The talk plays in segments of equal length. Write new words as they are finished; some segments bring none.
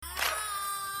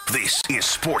This is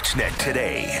Sportsnet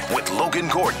Today with Logan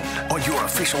Gordon on your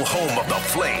official home of the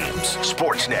Flames.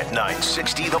 Sportsnet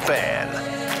 960 The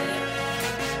Fan.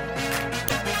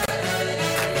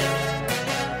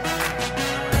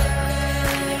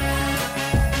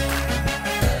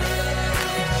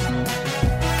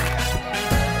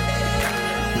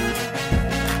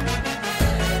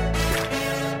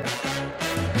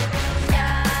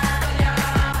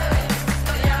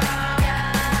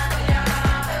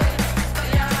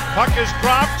 Puck is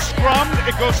dropped, scrummed,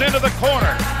 it goes into the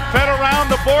corner. Fed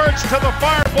around the boards to the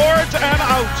far boards and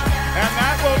out. And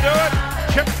that will do it.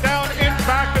 Chipped down in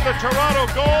back of the Toronto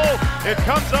goal. It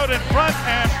comes out in front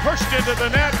and pushed into the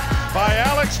net by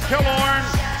Alex Killorn.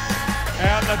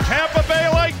 And the Tampa Bay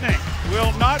Lightning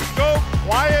will not go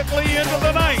quietly into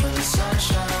the night.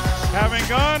 Having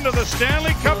gone to the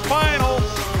Stanley Cup final,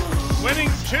 winning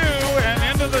 2 and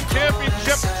into the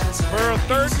championship for a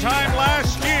third time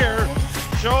last year,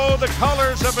 show the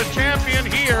colors of a champion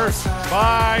here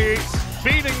by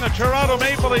beating the Toronto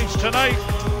Maple Leafs tonight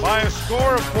by a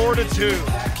score of 4-2.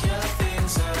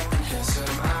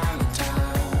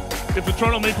 If the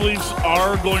Toronto Maple Leafs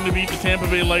are going to beat the Tampa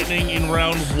Bay Lightning in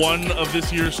round 1 of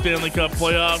this year's Stanley Cup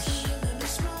playoffs,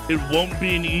 it won't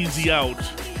be an easy out.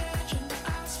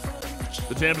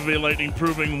 The Tampa Bay Lightning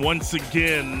proving once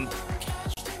again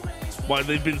why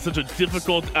they've been such a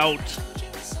difficult out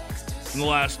in the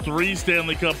last 3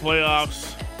 Stanley Cup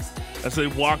playoffs as they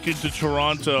walk into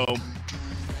Toronto,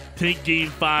 take Game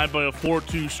 5 by a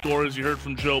 4-2 score, as you heard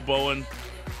from Joe Bowen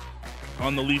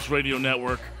on the Leafs Radio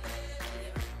Network.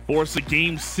 Force a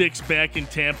Game 6 back in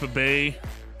Tampa Bay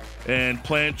and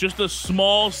plant just a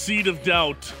small seed of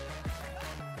doubt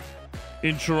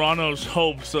in Toronto's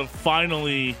hopes of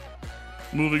finally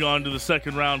moving on to the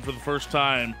second round for the first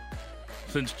time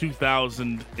since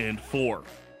 2004.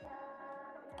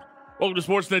 Welcome to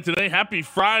Sportsnet Today. Happy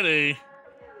Friday.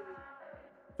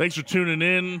 Thanks for tuning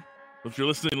in. If you're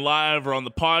listening live or on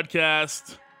the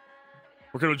podcast,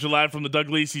 we're coming to you live from the Doug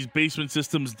Lacey's Basement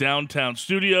Systems downtown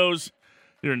studios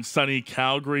here in sunny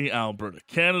Calgary, Alberta,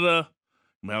 Canada.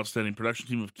 My outstanding production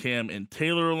team of Cam and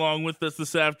Taylor along with us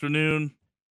this afternoon.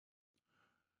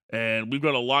 And we've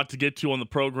got a lot to get to on the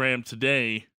program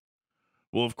today.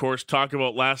 We'll, of course, talk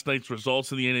about last night's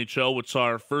results in the NHL, which saw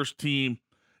our first team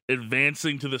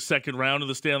advancing to the second round of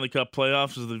the Stanley Cup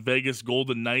playoffs as the Vegas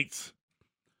Golden Knights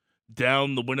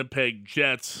down the Winnipeg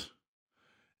Jets.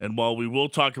 And while we will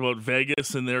talk about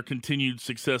Vegas and their continued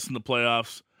success in the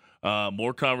playoffs,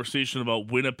 more conversation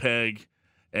about Winnipeg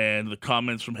and the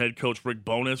comments from head coach Rick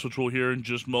Bowness, which we'll hear in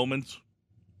just moments.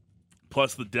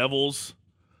 Plus the Devils,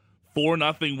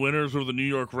 4-0 winners over the New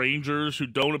York Rangers, who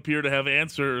don't appear to have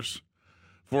answers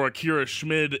for Akira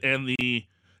Schmid and the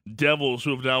Devils,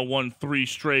 who have now won 3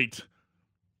 straight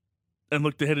and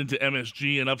look to head into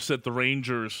MSG and upset the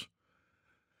Rangers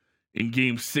in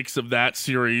Game 6 of that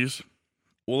series.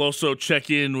 We'll also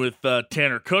check in with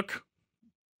Tanner Cook,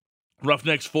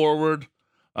 Roughnecks forward,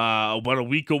 about a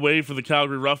week away for the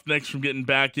Calgary Roughnecks from getting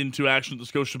back into action at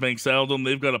the Scotiabank Saddledome.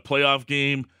 They've got a playoff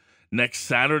game next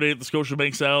Saturday at the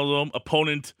Scotiabank Saddledome.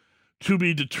 Opponent to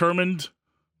be determined.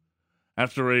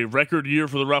 After a record year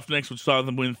for the Roughnecks, which saw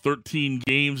them win 13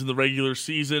 games in the regular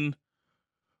season,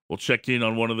 we'll check in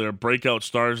on one of their breakout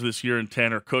stars this year in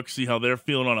Tanner Cook, see how they're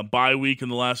feeling on a bye week in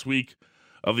the last week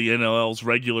of the NLL's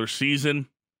regular season,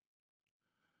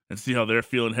 and see how they're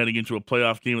feeling heading into a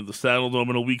playoff game at the Saddledome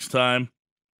in a week's time.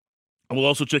 And we'll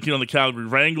also check in on the Calgary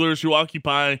Wranglers, who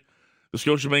occupy the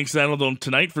Scotiabank Saddledome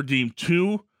tonight for Game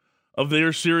 2 of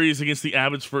their series against the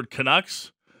Abbotsford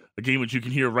Canucks. A game which you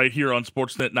can hear right here on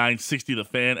Sportsnet 960 The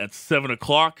Fan at 7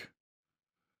 o'clock.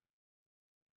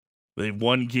 They've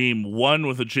won Game 1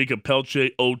 with a Jacob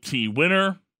Pelche OT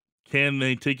winner. Can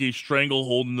they take a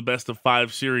stranglehold in the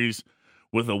best-of-5 series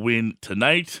with a win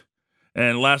tonight?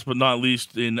 And last but not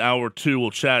least, in Hour 2,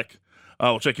 we'll check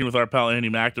in with our pal Andy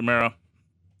McNamara,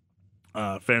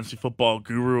 fantasy football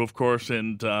guru, of course,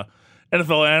 and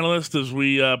NFL analyst, as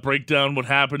we break down what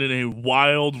happened in a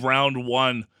wild Round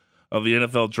 1 of the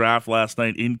NFL draft last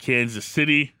night in Kansas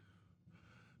City.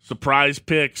 Surprise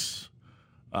picks,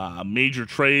 major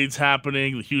trades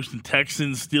happening, the Houston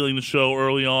Texans stealing the show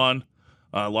early on.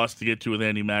 Lots to get to with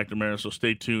Andy McNamara, so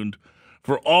stay tuned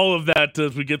for all of that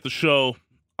as we get the show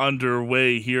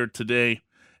underway here today.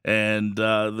 And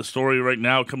the story right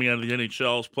now coming out of the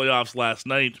NHL's playoffs last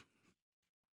night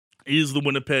is the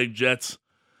Winnipeg Jets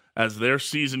as their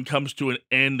season comes to an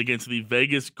end against the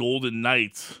Vegas Golden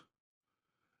Knights.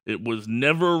 It was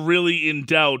never really in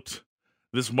doubt.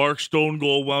 This Mark Stone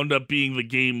goal wound up being the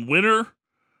game winner,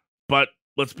 but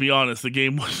let's be honest, the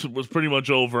game was pretty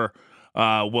much over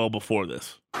well before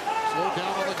this. Slowed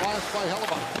down on the glass by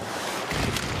Hellebuck.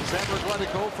 Sandberg let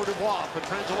it go for Dubois.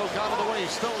 Petrangelo got in the way.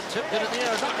 Stone tipped it in the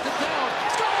air. Knocked it down.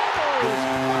 Scores!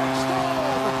 Mark Stone!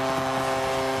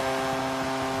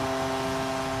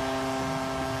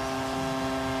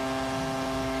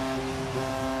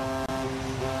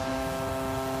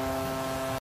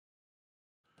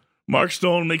 Mark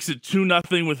Stone makes it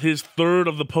 2-0 with his third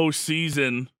of the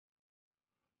postseason.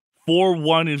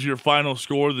 4-1 is your final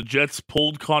score. The Jets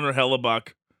pulled Connor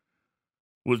Hellebuck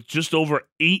with just over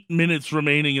 8 minutes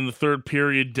remaining in the third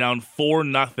period, down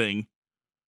 4-0.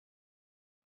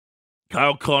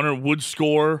 Kyle Connor would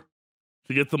score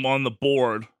to get them on the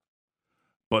board,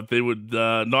 but they would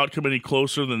not come any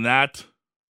closer than that.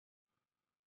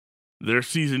 Their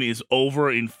season is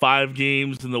over in 5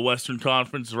 games in the Western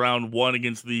Conference, round 1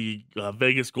 against the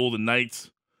Vegas Golden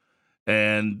Knights.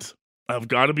 And I've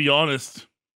got to be honest,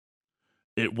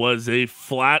 it was a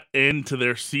flat end to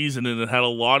their season, and it had a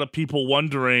lot of people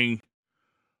wondering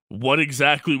what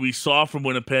exactly we saw from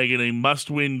Winnipeg in a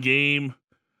must-win game.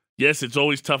 Yes, it's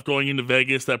always tough going into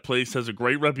Vegas. That place has a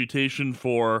great reputation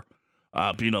for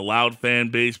being a loud fan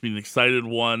base, being an excited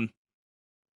one.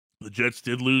 The Jets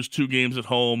did lose 2 games at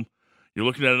home. You're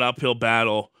looking at an uphill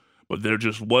battle, but there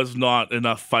just was not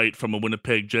enough fight from a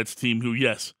Winnipeg Jets team who,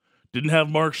 yes, didn't have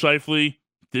Mark Scheifele,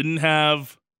 didn't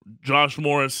have Josh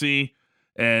Morrissey,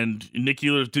 and Nick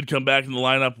Ehlers did come back in the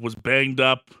lineup, was banged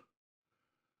up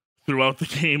throughout the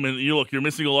game. And you're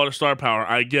missing a lot of star power.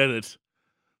 I get it.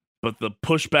 But the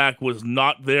pushback was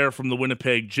not there from the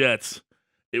Winnipeg Jets.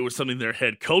 It was something their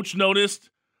head coach noticed,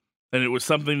 and it was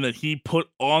something that he put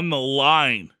on the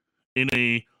line in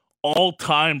a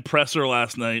all-time presser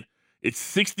last night. It's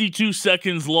 62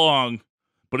 seconds long,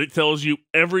 but it tells you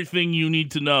everything you need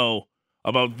to know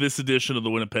about this edition of the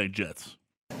Winnipeg Jets.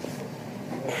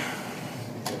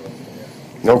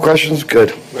 No questions?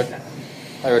 Good.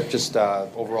 Rick, just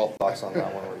overall thoughts on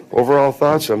that one. Overall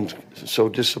thoughts? I'm so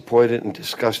disappointed and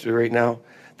disgusted right now.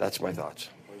 That's my thoughts.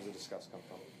 Where does the disgust come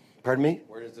from? Pardon me?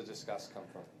 Where does the disgust come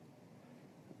from?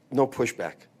 No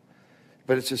pushback.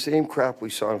 But it's the same crap we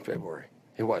saw in February.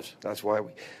 It was. That's why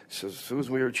so as soon as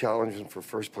we were challenging for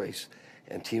first place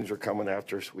and teams were coming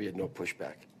after us, we had no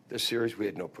pushback. This series, we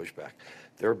had no pushback.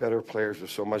 Their better players were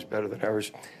so much better than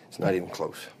ours, it's not even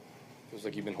close. Feels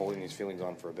like you've been holding these feelings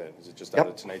on for a bit. Is it just out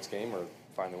of tonight's game, or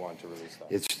finally wanted to release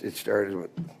that? It started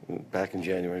back in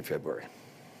January and February.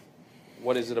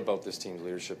 What is it about this team's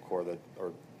leadership core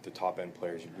or the top end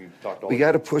players? We've talked all. We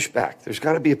got to push back. There's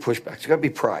got to be a pushback. There's got to be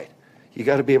pride. You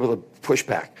got to be able to push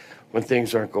back when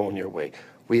things aren't going your way.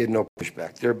 We had no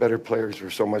pushback. Their better players were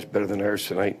so much better than ours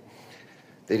tonight.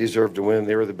 They deserved to win.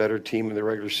 They were the better team in the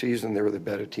regular season. They were the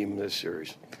better team in this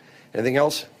series. Anything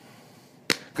else?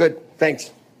 Good.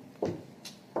 Thanks.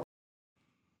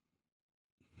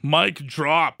 Mic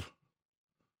drop.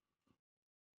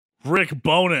 Rick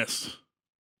Bonus.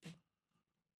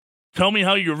 Tell me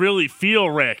how you really feel,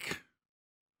 Rick.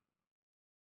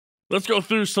 Let's go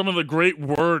through some of the great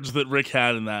words that Rick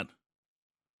had in that.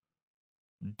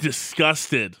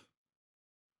 Disgusted.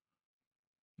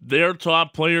 Their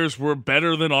top players were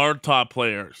better than our top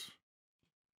players.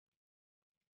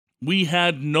 We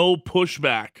had no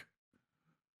pushback.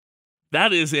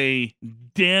 That is a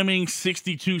damning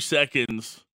 62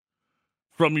 seconds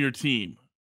from your team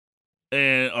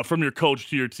and from your coach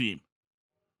to your team.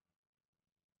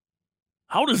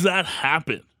 How does that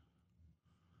happen?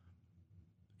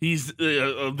 He's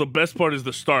the best part is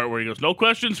the start where he goes, no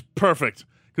questions, perfect,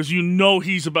 because you know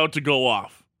he's about to go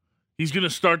off. He's going to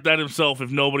start that himself if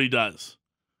nobody does.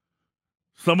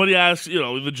 Somebody asks,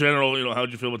 the general,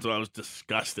 how'd you feel about it? I was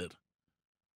disgusted.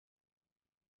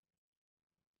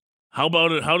 How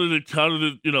about it? How did it,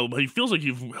 he feels like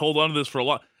you've held on to this for a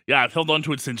lot. Yeah, I've held on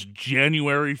to it since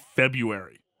January,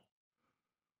 February.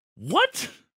 What?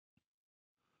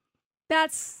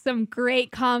 That's some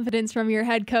great confidence from your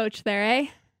head coach there, eh?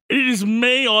 It is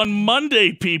May on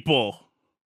Monday, people.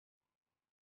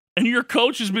 And your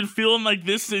coach has been feeling like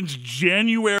this since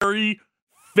January,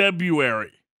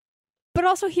 February. But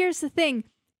also, here's the thing.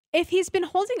 If he's been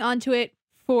holding on to it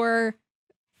for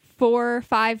 4 or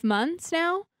 5 months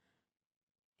now,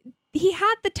 he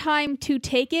had the time to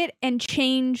take it and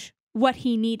change what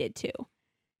he needed to.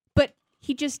 But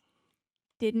he just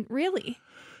didn't really.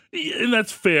 And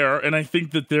that's fair. And I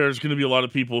think that there's going to be a lot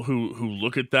of people who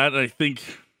look at that. And I think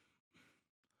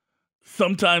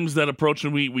sometimes that approach,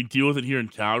 and we deal with it here in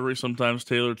Calgary sometimes,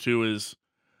 Taylor, too, is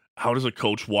how does a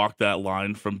coach walk that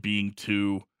line from being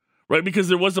too, right? Because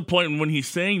there was a point when he's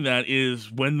saying that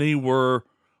is when they were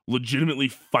legitimately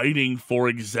fighting for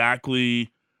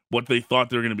exactly what they thought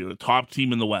they were going to be, the top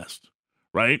team in the West,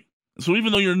 right? So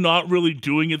even though you're not really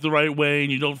doing it the right way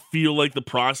and you don't feel like the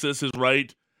process is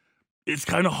right, it's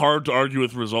kind of hard to argue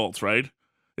with results, right?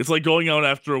 It's like going out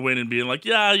after a win and being like,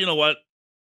 yeah, you know what?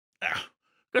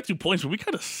 Got 2 points, but we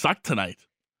kind of sucked tonight.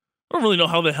 I don't really know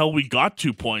how the hell we got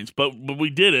 2 points, but we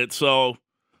did it, so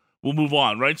we'll move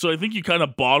on, right? So I think you kind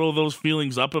of bottle those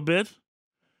feelings up a bit.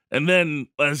 And then,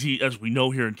 as we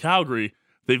know here in Calgary,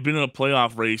 they've been in a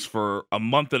playoff race for a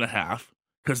month and a half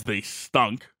because they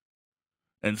stunk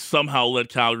and somehow let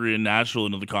Calgary and Nashville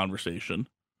into the conversation.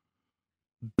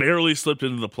 Barely slipped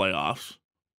into the playoffs.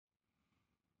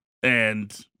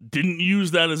 And didn't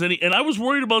use that as any... And I was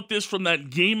worried about this from that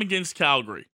game against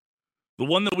Calgary. The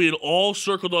one that we had all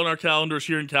circled on our calendars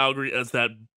here in Calgary as that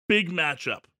big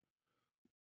matchup.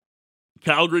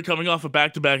 Calgary coming off a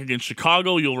back-to-back against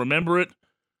Chicago. You'll remember it.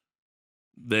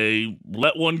 They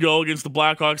let one go against the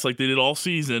Blackhawks like they did all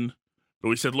season. But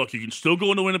we said, look, you can still go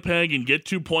into Winnipeg and get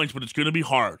 2 points, but it's going to be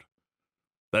hard.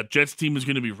 That Jets team is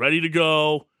going to be ready to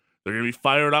go. They're going to be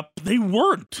fired up. They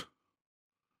weren't.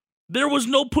 There was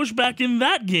no pushback in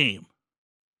that game.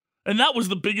 And that was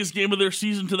the biggest game of their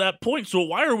season to that point. So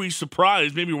why are we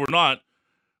surprised, maybe we're not,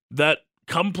 that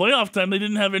come playoff time they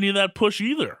didn't have any of that push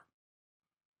either?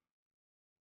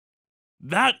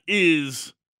 That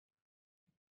is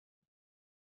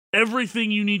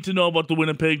everything you need to know about the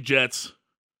Winnipeg Jets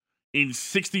in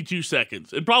 62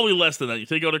 seconds. And probably less than that. You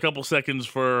take out a couple seconds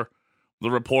for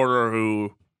the reporter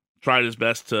who tried his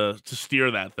best to steer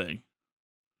that thing.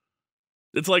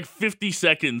 It's like 50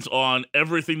 seconds on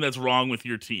everything that's wrong with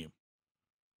your team.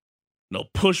 No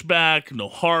pushback, no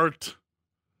heart.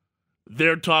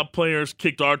 Their top players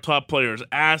kicked our top players'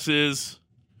 asses.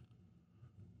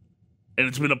 And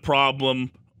it's been a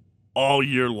problem all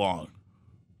year long.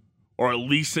 Or at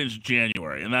least since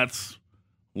January. And that's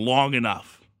long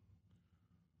enough.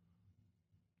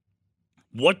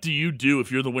 What do you do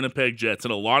if you're the Winnipeg Jets?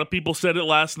 And a lot of people said it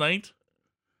last night.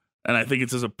 And I think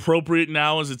it's as appropriate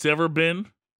now as it's ever been.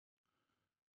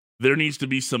 There needs to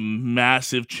be some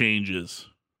massive changes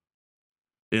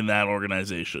in that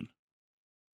organization.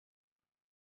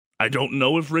 I don't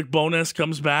know if Rick Bowness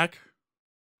comes back.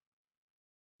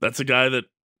 That's a guy that,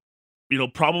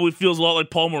 probably feels a lot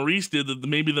like Paul Maurice did, that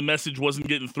maybe the message wasn't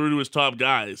getting through to his top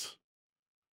guys.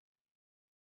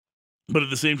 But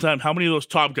at the same time, how many of those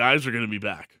top guys are going to be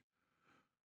back?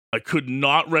 I could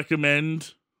not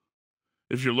recommend,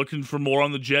 if you're looking for more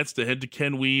on the Jets, to head to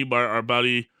Ken Weeb, our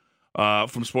buddy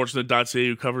from Sportsnet.ca,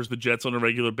 who covers the Jets on a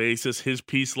regular basis. His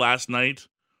piece last night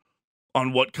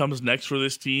on what comes next for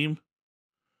this team.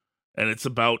 And it's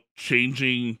about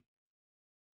changing.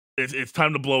 It's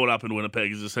time to blow it up in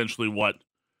Winnipeg is essentially what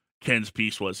Ken's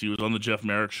piece was. He was on the Jeff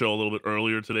Merrick show a little bit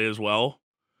earlier today as well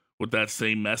with that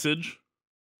same message.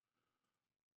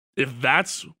 If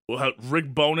that's how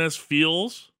Rick Bowness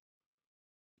feels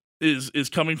is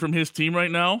coming from his team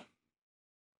right now,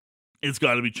 it's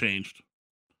got to be changed.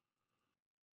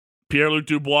 Pierre-Luc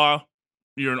Dubois,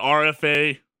 you're an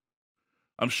RFA.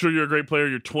 I'm sure you're a great player.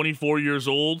 You're 24 years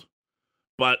old.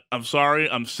 But I'm sorry,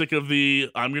 I'm sick of the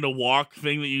I'm going to walk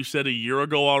thing that you said a year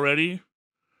ago already.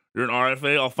 You're an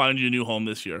RFA. I'll find you a new home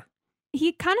this year.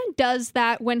 He kind of does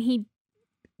that when he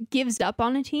gives up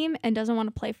on a team and doesn't want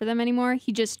to play for them anymore.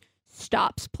 He just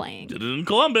stops playing. Did it in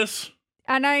Columbus.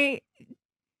 And I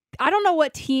don't know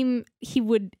what team he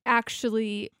would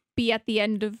actually be at the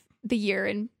end of the year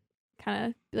and kind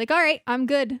of be like, all right, I'm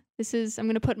good. I'm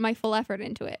going to put my full effort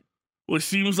into it. Well, it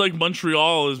seems like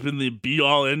Montreal has been the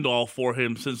be-all, end-all for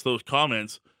him since those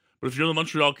comments. But if you're the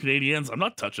Montreal Canadiens, I'm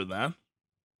not touching that.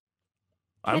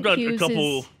 I've got a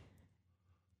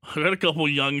couple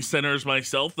young centers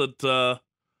myself that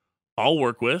I'll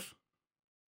work with.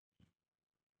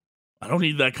 I don't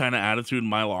need that kind of attitude in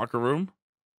my locker room.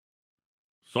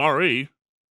 Sorry.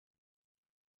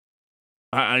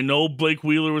 I know Blake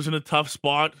Wheeler was in a tough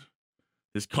spot.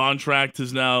 His contract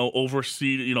is now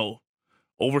overstated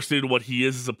what he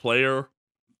is as a player.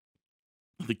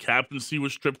 The captaincy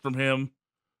was stripped from him.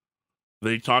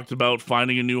 They talked about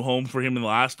finding a new home for him in the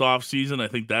last offseason. I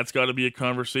think that's got to be a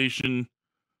conversation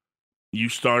you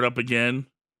start up again.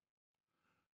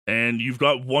 And you've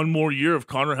got one more year of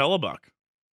Connor Hellebuck.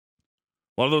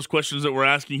 A lot of those questions that we're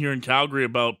asking here in Calgary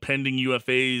about pending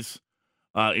UFAs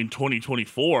in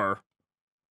 2024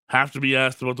 have to be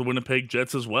asked about the Winnipeg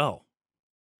Jets as well.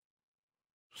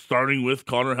 Starting with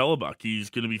Connor Hellebuck. He's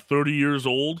going to be 30 years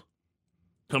old,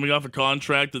 coming off a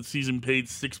contract that sees him paid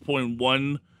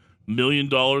 $6.1 million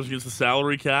against the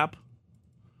salary cap.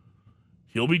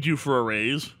 He'll be due for a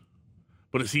raise.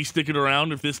 But is he sticking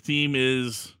around if this team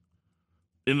is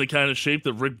in the kind of shape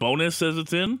that Rick Bowness says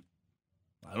it's in?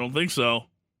 I don't think so.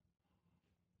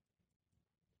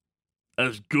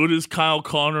 as good as Kyle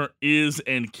Connor is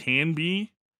and can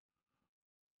be,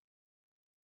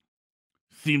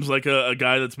 seems like a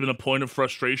guy that's been a point of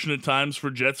frustration at times for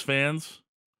Jets fans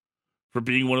for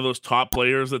being one of those top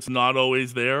players that's not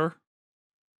always there.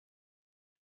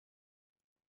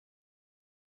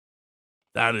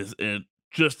 That is it.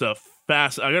 Just a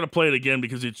fast. I got to play it again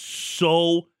because it's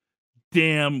so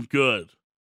damn good.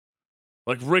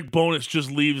 Like Rick Bowness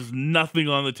just leaves nothing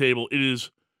on the table. It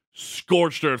is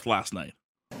scorched earth last night.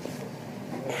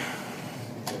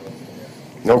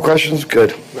 No questions?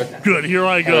 Good. Good. Here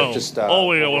I go. Just, oh,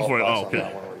 wait. overall What's for it? Oh, thoughts on okay.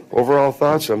 that one, what do you think? Overall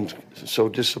thoughts? I'm so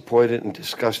disappointed and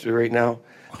disgusted right now.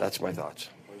 That's my thoughts.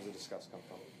 Where does the disgust come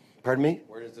from? Pardon me?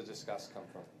 Where does the disgust come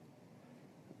from?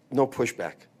 No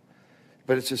pushback.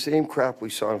 But it's the same crap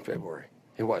we saw in February.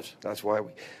 It was. That's why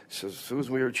so as soon as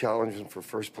we were challenging for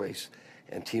first place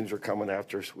and teams were coming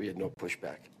after us, we had no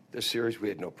pushback. This series, we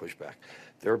had no pushback.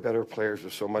 Their better players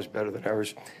were so much better than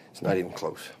ours, it's not even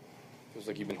close. Feels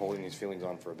like you've been holding these feelings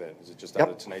on for a bit. Is it just Yep. out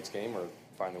of tonight's game, or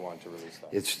finally wanted to release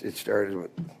that? It started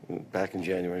back in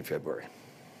January and February.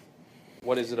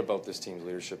 What is it about this team's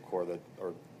leadership core that,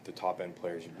 or the top end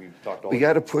players? We've talked all. We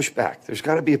got to push back. There's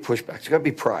got to be a pushback. There's got to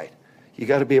be pride. You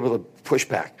got to be able to push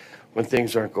back when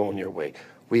things aren't going your way.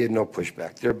 We had no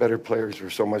pushback. Their better players were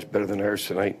so much better than ours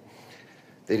tonight.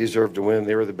 They deserved to win.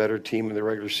 They were the better team in the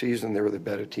regular season. They were the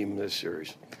better team in this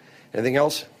series. Anything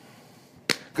else?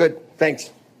 Good.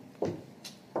 Thanks.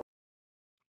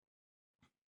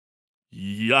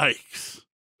 Yikes.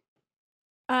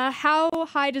 How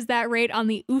high does that rate on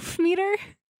the oof meter?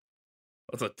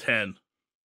 That's a 10.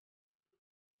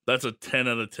 That's a 10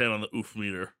 out of 10 on the oof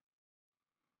meter.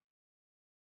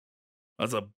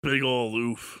 That's a big old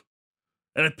oof.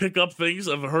 And I pick up things.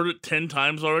 I've heard it 10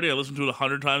 times already. I listened to it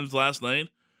 100 times last night.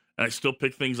 And I still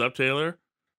pick things up, Taylor.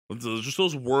 There's just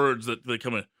those words that they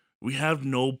come in. We have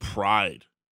no pride.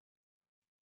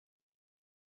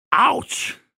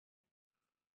 Ouch.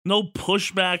 No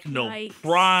pushback, no Yikes.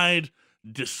 pride,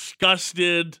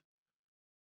 disgusted.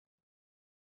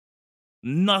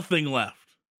 Nothing left.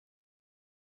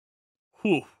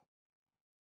 Whew.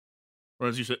 Or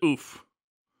as you say, oof.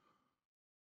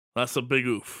 That's a big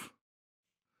oof.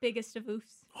 Biggest of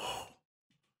oofs.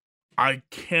 I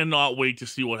cannot wait to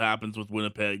see what happens with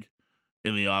Winnipeg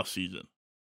in the offseason.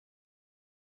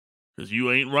 Because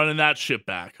you ain't running that shit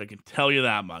back. I can tell you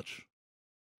that much.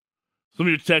 Some of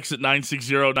your texts at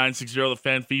 960-960, the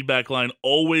fan feedback line,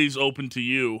 always open to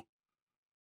you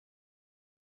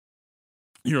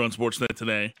here on Sportsnet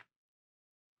today.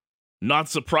 Not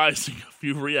surprising, a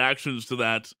few reactions to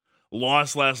that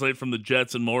loss last night from the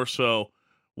Jets, and more so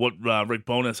what Rick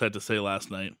Bowness had to say last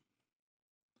night.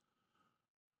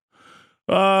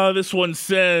 This one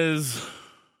says,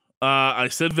 I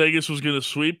said Vegas was going to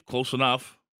sweep. Close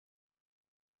enough.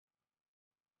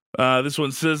 This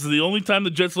one says, the only time the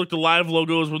Jets looked alive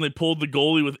logo is when they pulled the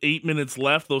goalie with 8 minutes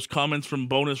left. Those comments from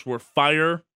Bowness were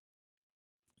fire.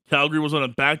 Calgary was on a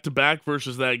back-to-back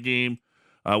versus that game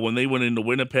when they went into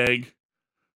Winnipeg.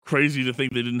 Crazy to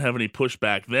think they didn't have any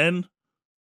pushback then.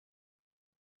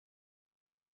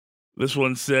 This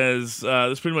one says,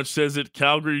 this pretty much says it,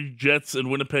 Calgary Jets and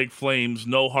Winnipeg Flames,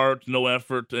 no heart, no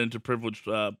effort, and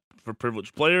for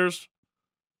privileged players.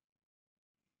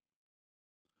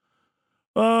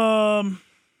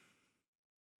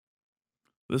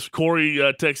 This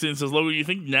Corey texts in and says, Logan, you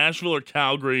think Nashville or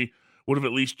Calgary would have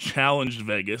at least challenged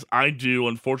Vegas? I do.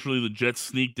 Unfortunately, the Jets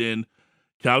sneaked in.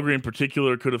 Calgary in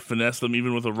particular could have finessed them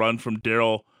even with a run from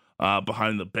Darryl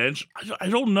behind the bench. I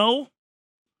don't know.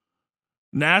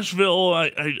 Nashville,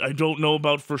 I don't know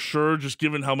about for sure, just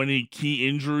given how many key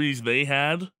injuries they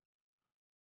had.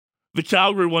 The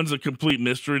Calgary one's a complete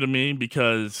mystery to me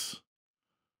because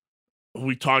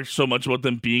we talked so much about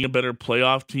them being a better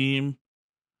playoff team.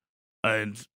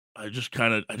 And I just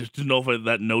didn't know if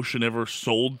that notion ever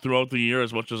sold throughout the year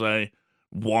as much as I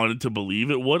wanted to believe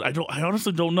it would. I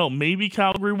honestly don't know. Maybe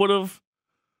Calgary would have,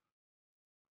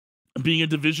 being a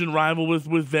division rival with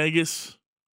Vegas,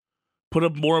 put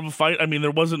up more of a fight. I mean,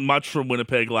 there wasn't much from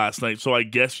Winnipeg last night, so I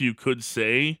guess you could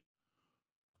say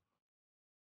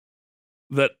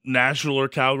that Nashville or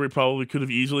Calgary probably could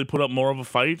have easily put up more of a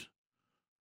fight.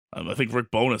 I think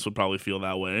Rick Bowness would probably feel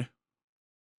that way.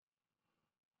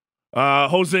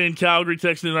 Jose in Calgary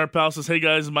texting in our pal says, hey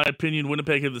guys, in my opinion,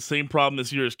 Winnipeg had the same problem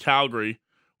this year as Calgary.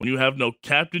 When you have no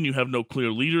captain, you have no clear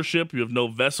leadership, you have no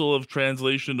vessel of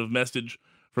translation of message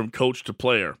from coach to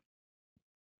player.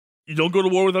 You don't go to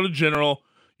war without a general.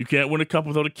 You can't win a cup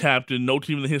without a captain. No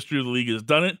team in the history of the league has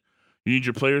done it. You need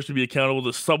your players to be accountable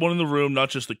to someone in the room, not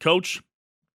just the coach.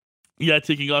 Yeah,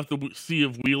 taking off the sea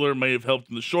of Wheeler may have helped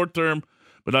in the short term,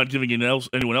 but not giving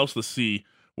anyone else the C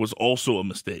was also a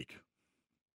mistake.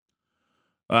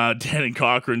 Dan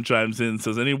Cochran chimes in and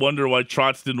says, any wonder why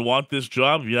Trotz didn't want this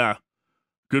job? Yeah,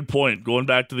 good point. Going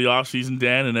back to the offseason,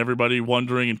 Dan, and everybody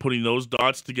wondering and putting those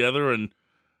dots together, and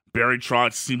Barry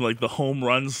Trotz seemed like the home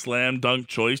run slam dunk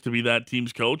choice to be that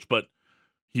team's coach, but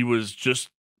he was just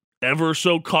ever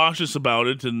so cautious about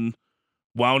it and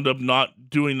wound up not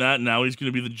doing that. Now he's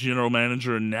going to be the general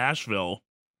manager in Nashville.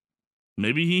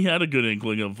 Maybe he had a good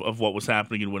inkling of what was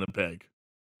happening in Winnipeg.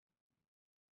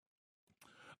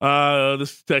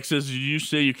 This text says, did you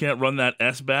say you can't run that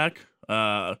S back?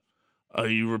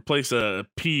 You replace a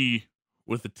P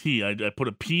with a T. I put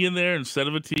a P in there instead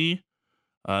of a T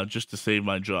just to save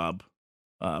my job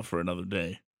for another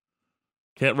day.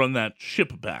 Can't run that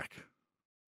ship back.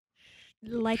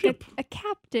 Like a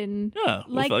captain. Yeah,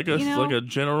 like a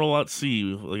general at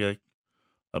sea, like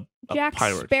a Jack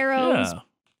pirate. Sparrow's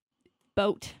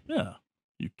boat. Yeah,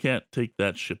 you can't take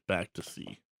that ship back to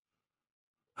sea.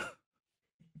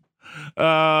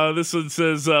 This one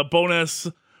says,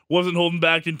 Bowness wasn't holding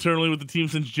back internally with the team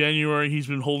since January. He's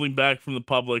been holding back from the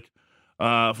public,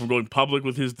 from going public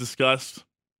with his disgust.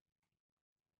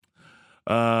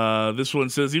 This one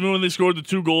says, even when they scored the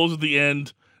 2 goals at the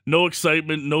end, no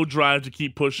excitement, no drive to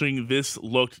keep pushing. This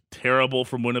looked terrible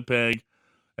from Winnipeg.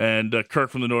 And Kirk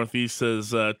from the Northeast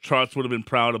says, Trotz would have been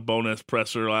proud of Bowness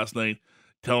presser last night,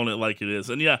 telling it like it is.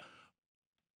 And yeah,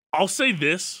 I'll say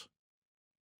this.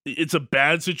 It's a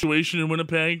bad situation in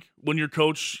Winnipeg when your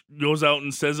coach goes out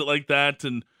and says it like that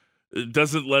and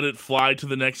doesn't let it fly to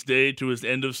the next day to his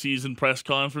end of season press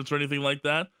conference or anything like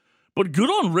that. But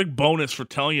good on Rick Bowness for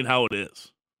telling it how it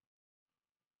is.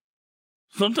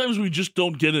 Sometimes we just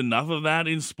don't get enough of that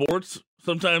in sports.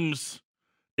 Sometimes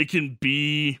it can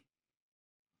be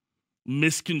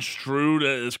misconstrued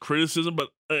as criticism, but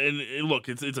look,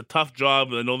 it's a tough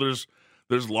job. I know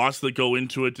there's lots that go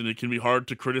into it, and it can be hard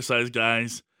to criticize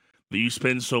guys that you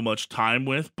spend so much time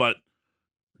with, but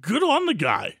good on the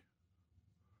guy.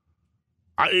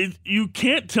 You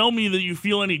can't tell me that you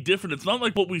feel any different. It's not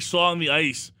like what we saw on the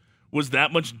ice was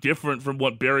that much different from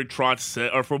what Barry Trotz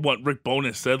said, or from what Rick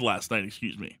Bowness said last night,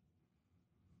 excuse me.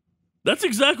 That's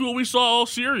exactly what we saw all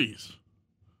series.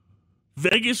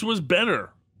 Vegas was better.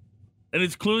 And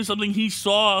it's clearly something he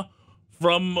saw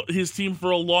from his team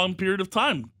for a long period of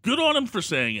time. Good on him for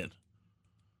saying it.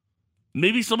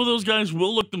 Maybe some of those guys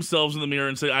will look themselves in the mirror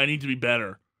and say, I need to be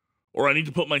better. Or I need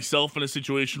to put myself in a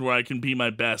situation where I can be my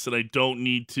best and I don't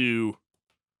need to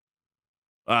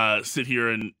sit here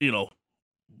and,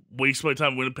 waste my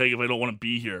time in Winnipeg if I don't want to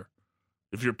be here.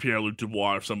 If you're Pierre-Luc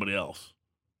Dubois or somebody else.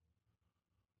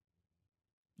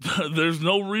 There's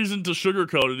no reason to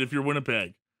sugarcoat it if you're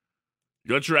Winnipeg. You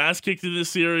got your ass kicked in this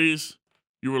series.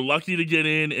 You were lucky to get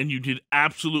in, and you did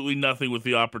absolutely nothing with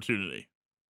the opportunity.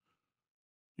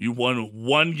 You won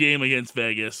 1 game against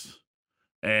Vegas,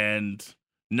 and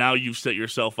now you've set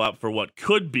yourself up for what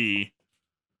could be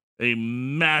a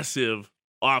massive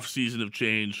offseason of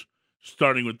change,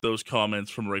 starting with those comments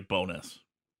from Rick Bowness.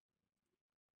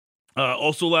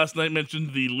 Also last night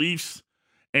mentioned the Leafs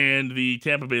and the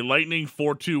Tampa Bay Lightning,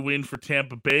 4-2 win for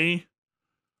Tampa Bay.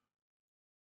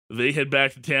 They head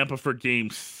back to Tampa for Game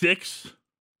 6.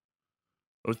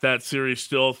 With that series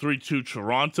still 3-2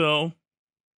 Toronto.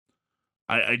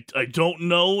 I don't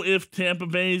know if Tampa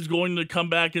Bay is going to come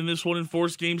back in this one and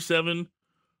force Game 7.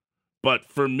 But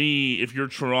for me, if you're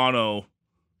Toronto,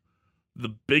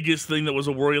 the biggest thing that was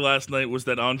a worry last night was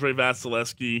that Andre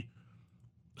Vasilevsky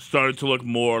started to look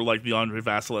more like the Andre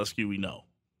Vasilevsky we know.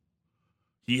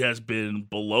 He has been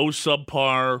below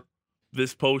subpar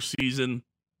this postseason.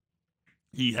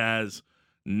 He has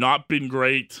not been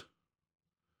great.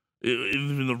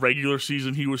 In the regular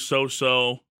season, he was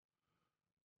so-so.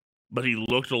 But he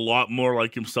looked a lot more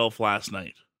like himself last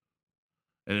night.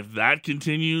 And if that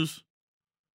continues,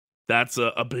 that's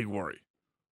a big worry.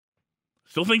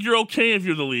 Still think you're okay if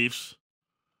you're the Leafs.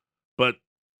 But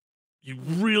you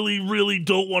really, really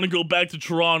don't want to go back to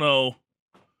Toronto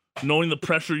knowing the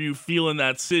pressure you feel in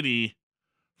that city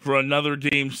for another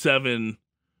Game 7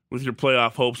 with your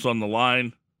playoff hopes on the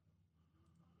line.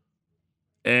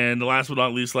 And last but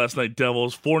not least, last night,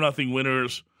 Devils 4-0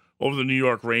 winners over the New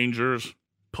York Rangers.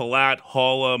 Palat,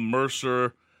 Haula,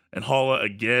 Mercer, and Haula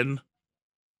again.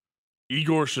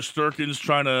 Igor Shesterkin's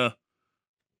trying to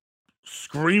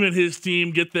scream at his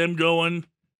team, get them going.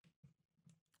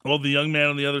 While the young man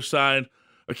on the other side,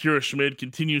 Akira Schmid,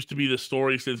 continues to be the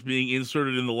story since being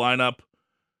inserted in the lineup.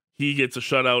 He gets a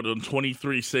shutout on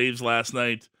 23 saves last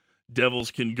night.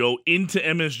 Devils can go into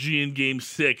MSG in Game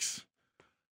 6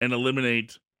 and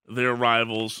eliminate their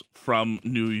rivals from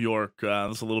New York.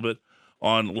 That's a little bit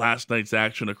on last night's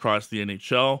action across the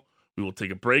NHL. We will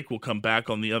take a break. We'll come back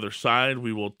on the other side.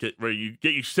 We will get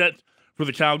you set for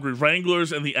the Calgary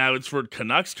Wranglers and the Abbotsford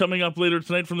Canucks coming up later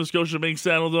tonight from the Scotiabank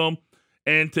Saddledome,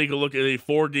 and take a look at a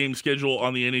 4-game schedule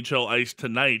on the NHL ice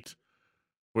tonight,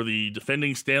 where the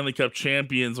defending Stanley Cup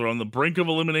champions are on the brink of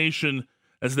elimination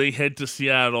as they head to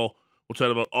Seattle. We'll chat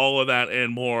about all of that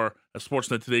and more as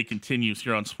Sportsnet Today continues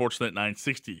here on Sportsnet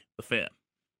 960, The Fan.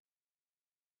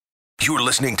 You're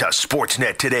listening to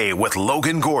Sportsnet Today with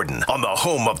Logan Gordon on the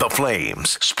home of the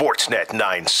Flames. Sportsnet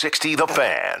 960, The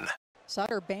Fan.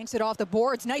 Sutter banks it off the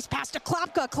boards. Nice pass to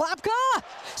Klapka. Klapka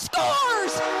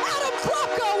scores! Adam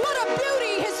Klapka, what a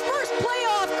beauty! His first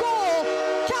playoff goal.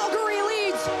 Calgary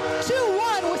leads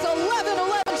 2-1 with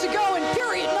 11:11 to go in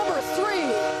period number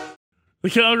 3. The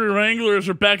Calgary Wranglers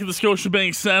are back at the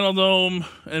Scotiabank Saddledome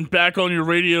and back on your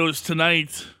radios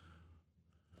tonight.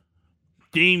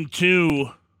 Game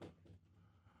 2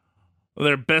 of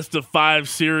their best-of-5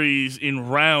 series in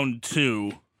round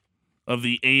 2 of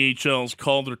the AHL's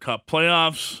Calder Cup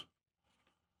playoffs.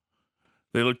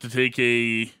 They look to take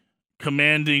a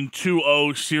commanding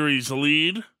 2-0 series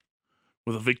lead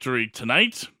with a victory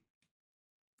tonight.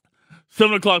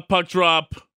 7 o'clock puck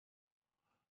drop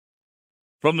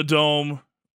from the Dome,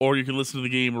 or you can listen to the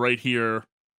game right here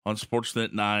on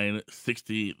Sportsnet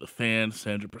 960, The Fan.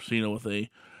 Sandra Persino with a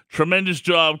tremendous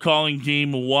job calling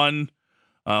Game 1.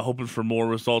 Hoping for more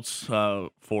results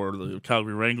for the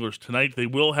Calgary Wranglers tonight. They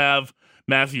will have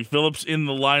Matthew Phillips in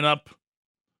the lineup.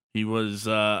 He was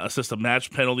assessed a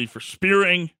match penalty for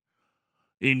spearing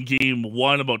in Game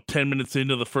 1 about 10 minutes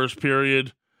into the first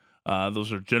period.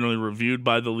 Those are generally reviewed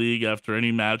by the league after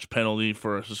any match penalty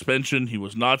for a suspension. He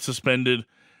was not suspended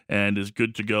and is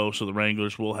good to go, so the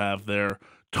Wranglers will have their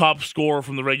top scorer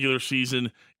from the regular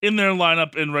season in their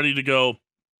lineup and ready to go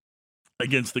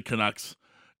against the Canucks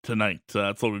tonight.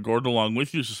 It's Logan Gordon along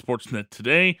with you. This is Sportsnet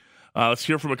Today. Let's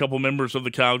hear from a couple members of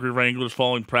the Calgary Wranglers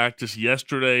following practice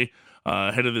yesterday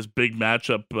ahead of this big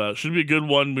matchup. Should be a good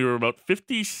one. We were about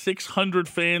 5,600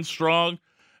 fans strong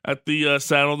at the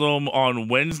Saddledome on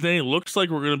Wednesday. Looks like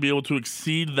we're going to be able to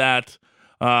exceed that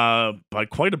by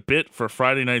quite a bit for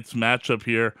Friday night's matchup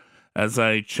here as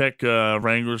I check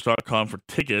Wranglers.com for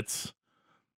tickets.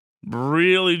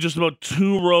 Really just about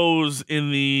 2 rows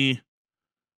in the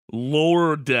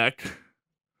lower deck,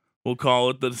 we'll call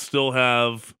it, that still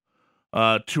have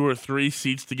 2 or 3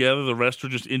 seats together. The rest are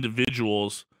just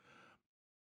individuals.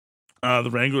 The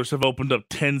Wranglers have opened up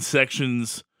 10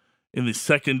 sections in the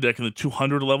second deck in the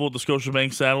 200 level at the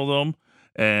Scotiabank Saddledome,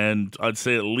 and I'd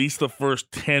say at least the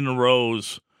first 10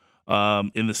 rows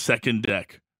in the second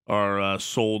deck are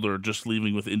sold or just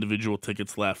leaving with individual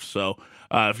tickets left. So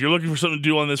if you're looking for something to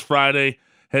do on this Friday,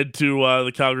 head to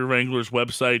the Calgary Wranglers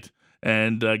website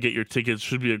and get your tickets.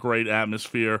 Should be a great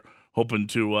atmosphere. Hoping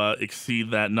to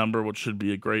exceed that number, which should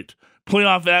be a great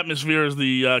playoff atmosphere as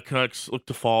the Canucks look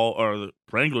to fall, or the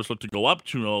Wranglers look to go up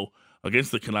 2-0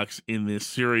 against the Canucks in this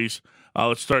series.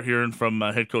 Let's start hearing from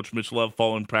head coach Mitch Love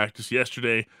following practice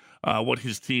yesterday, what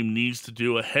his team needs to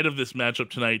do ahead of this matchup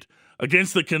tonight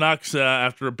against the Canucks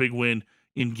after a big win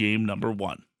in game number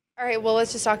 1. All right, well,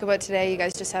 let's just talk about today. You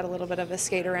guys just had a little bit of a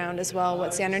skate around as well.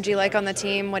 What's the energy like on the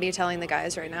team? What are you telling the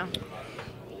guys right now?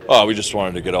 We just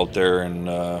wanted to get out there and,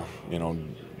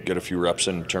 get a few reps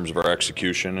in terms of our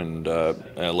execution. And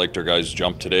I liked our guys'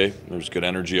 jump today. There's good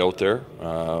energy out there.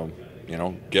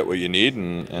 Get what you need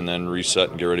and then reset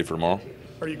and get ready for tomorrow.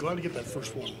 Are you glad to get that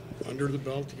first one under the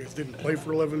belt? You guys didn't play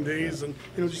for 11 days and,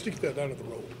 just to get that out of the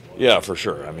road. Yeah, for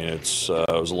sure. I mean, it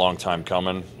was a long time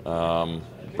coming.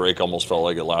 Break almost felt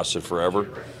like it lasted forever.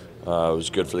 It was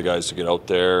good for the guys to get out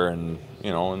there and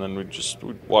then we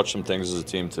watched some things as a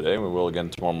team today. We will again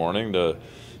tomorrow morning to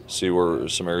see where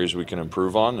some areas we can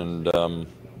improve on. And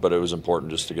but it was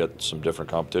important just to get some different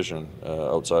competition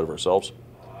outside of ourselves.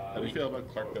 How do you feel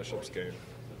about Clark Bishop's game?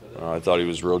 I thought he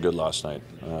was real good last night.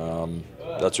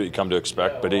 That's what you come to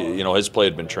expect. But his play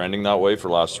had been trending that way for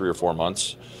the last 3 or 4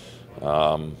 months.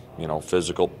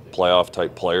 Physical playoff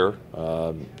type player,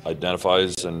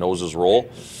 identifies and knows his role.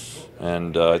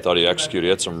 And I thought he executed. He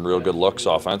had some real good looks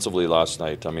offensively last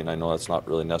night. I mean, I know that's not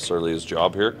really necessarily his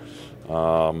job here.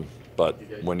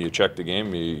 But when you check the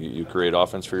game, you create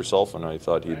offense for yourself, and I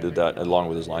thought he did that along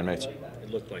with his line mates.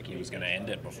 It looked like he was going to end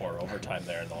it before overtime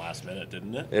there in the last minute,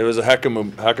 didn't it? It was a heck of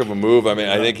a move. I mean,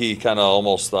 I think he kind of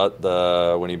almost thought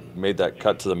when he made that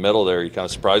cut to the middle there, he kind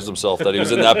of surprised himself that he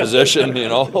was in that position,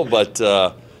 But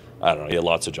I don't know. He had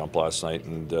lots of jump last night,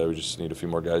 and we just need a few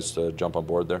more guys to jump on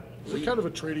board there. Is it kind of a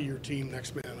trait of your team,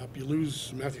 next man up? You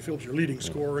lose Matthew Phillips, your leading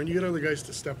scorer, and you get other guys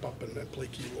to step up and play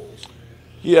key roles.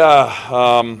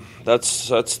 Yeah, that's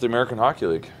the American Hockey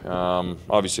League.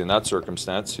 Obviously, in that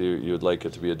circumstance, you would like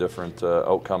it to be a different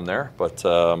outcome there. But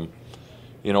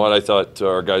you know what? I thought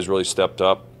our guys really stepped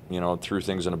up. You know, threw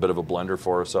things in a bit of a blender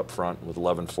for us up front with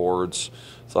 11 forwards.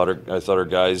 I thought our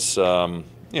guys,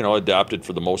 you know, adapted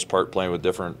for the most part, playing with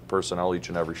different personnel each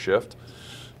and every shift.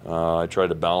 I tried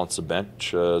to balance the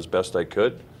bench as best I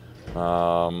could.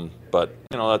 But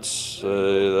you know,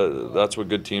 that's what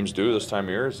good teams do this time of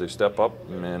year, is they step up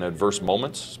in adverse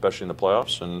moments, especially in the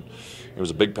playoffs. And it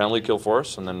was a big penalty kill for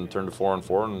us, and then turned to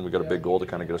 4-on-4, and we got a big goal to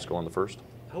kind of get us going the first.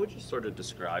 How would you sort of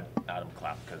describe Adam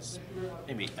Klapka's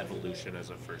maybe evolution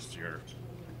as a first-year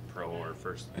pro or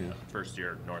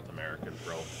first-year North American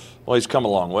pro? Well, he's come a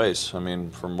long ways. I mean,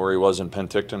 from where he was in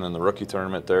Penticton in the rookie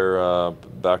tournament there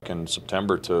back in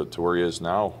September to where he is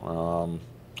now.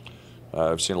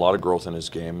 I've seen a lot of growth in his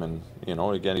game, and you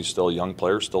know, again, he's still a young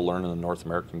player, still learning the North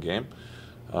American game.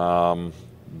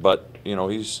 But you know,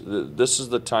 this is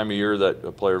the time of year that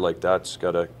a player like that's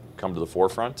got to come to the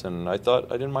forefront. And I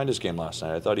didn't mind his game last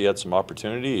night. I thought he had some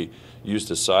opportunity. He used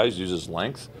his size, used his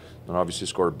length, and obviously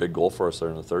scored a big goal for us there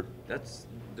in the third.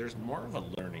 There's more of a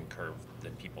learning curve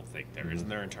than people think there, isn't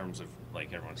there? In terms of,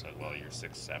 like, everyone says, well, you're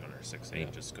 6'7" or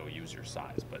 6'8", just go use your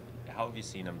size. But how have you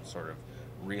seen him sort of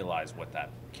realize what that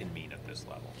can mean at this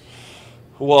level?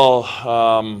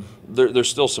 Well, there's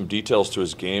still some details to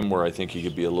his game where I think he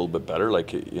could be a little bit better.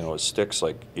 Like, you know, his stick's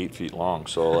like 8 feet long,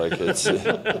 so like it's,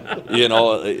 you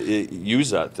know,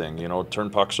 use that thing. You know, turn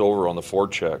pucks over on the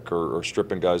forecheck or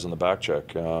stripping guys on the back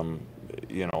check.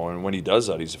 You know, and when he does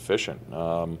that, he's efficient.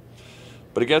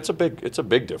 But again, it's a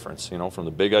big difference. You know, from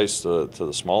the big ice to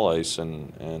the small ice,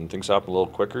 and things happen a little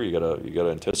quicker. You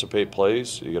gotta anticipate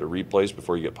plays. You gotta read plays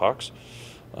before you get pucks.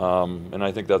 And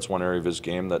I think that's one area of his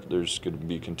game that there's going to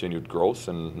be continued growth,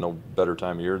 and no better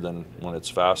time of year than when it's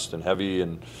fast and heavy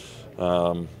and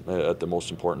at the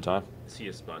most important time. Is he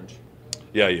a sponge?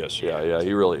 Yeah, he is. Yeah,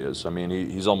 he really is. I mean,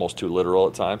 he's almost too literal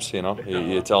at times, you know.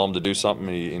 You tell him to do something,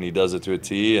 and he does it to a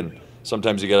T, and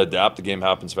sometimes you got to adapt. The game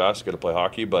happens fast. You got to play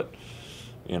hockey, but,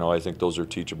 you know, I think those are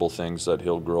teachable things that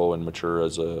he'll grow and mature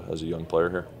as a young player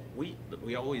here.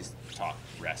 We always talk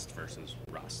rest versus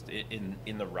rust.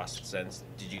 In the rust sense,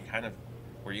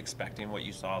 were you expecting what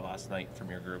you saw last night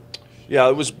from your group? Yeah,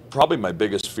 it was probably my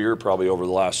biggest fear probably over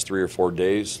the last 3 or 4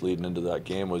 days leading into that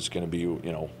game was going to be, you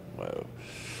know,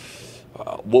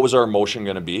 what was our emotion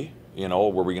going to be? You know,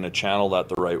 were we going to channel that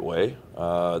the right way?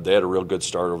 They had a real good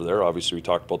start over there. Obviously, we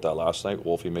talked about that last night.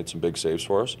 Wolfie made some big saves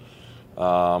for us.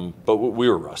 But we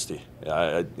were rusty.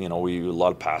 You know, a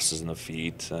lot of passes in the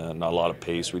feet, not a lot of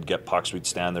pace. We'd get pucks, we'd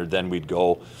stand there, then we'd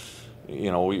go. You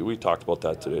know, we talked about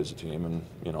that today as a team, and,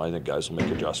 you know, I think guys will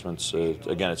make adjustments.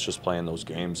 Again, it's just playing those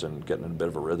games and getting in a bit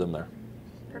of a rhythm there.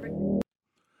 Perfect.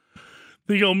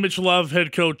 There you go, Mitch Love,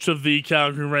 head coach of the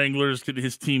Calgary Wranglers, getting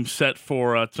his team set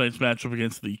for tonight's matchup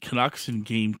against the Canucks in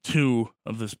Game 2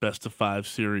 of this best-of-5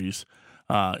 series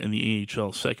in the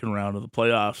AHL second round of the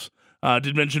playoffs.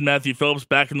 Did mention Matthew Phillips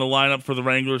back in the lineup for the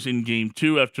Wranglers in Game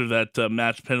 2 after that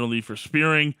match penalty for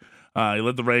spearing. He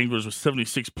led the Wranglers with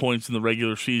 76 points in the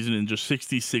regular season in just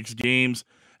 66 games,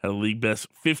 had a league-best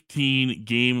 15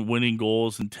 game-winning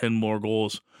goals and 10 more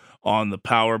goals on the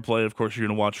power play. Of course, you're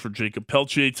going to watch for Jacob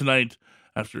Peltier tonight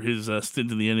after his stint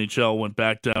in the NHL, went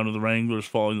back down to the Wranglers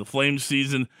following the Flames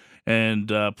season and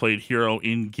played hero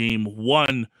in Game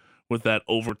 1 with that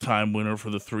overtime winner for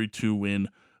the 3-2 win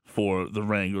for the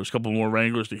Wranglers. A couple more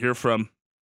Wranglers to hear from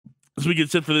as we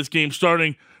get set for this game,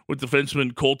 starting with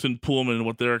defenseman Colton Poolman and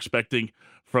what they're expecting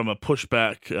from a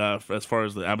pushback as far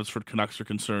as the Abbotsford Canucks are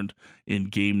concerned in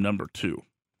game number 2.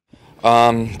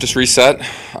 Just reset.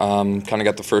 Kind of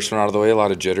got the first one out of the way. A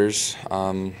lot of jitters.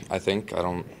 I think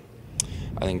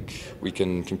we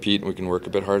can compete and we can work a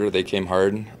bit harder. They came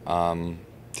hard.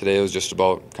 Today it was just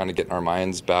about kind of getting our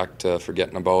minds back to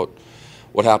forgetting about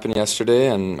what happened yesterday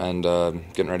and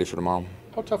getting ready for tomorrow.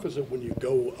 How tough is it when you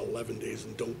go 11 days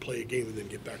and don't play a game and then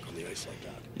get back on the ice like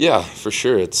that? Yeah, for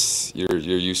sure. You're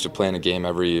used to playing a game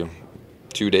every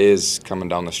 2 days coming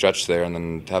down the stretch there, and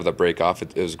then to have that break off,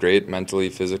 it was great mentally,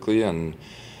 physically, and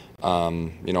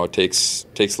you know, it takes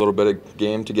a little bit of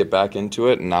game to get back into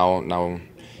it. And now you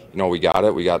know, we got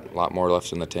it. We got a lot more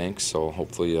left in the tank, so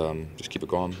hopefully just keep it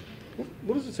going.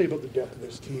 What does it say about the depth of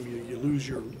this team? You lose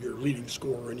your leading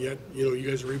scorer, and yet, you know, you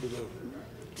guys are able to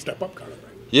step up kind of thing.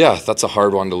 Yeah, that's a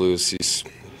hard one to lose. He's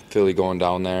Philly going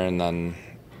down there, and then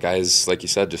guys, like you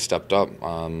said, just stepped up.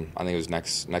 I think it was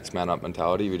next man up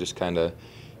mentality. We just kind of,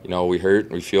 you know, we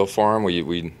feel for him. We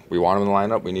want him in the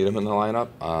lineup. We need him in the lineup.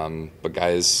 But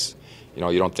guys, you know,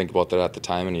 you don't think about that at the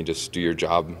time, and you just do your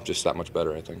job just that much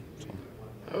better, I think. So.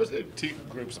 How is the two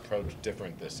groups' approach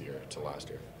different this year to last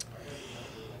year? Different this year to last year?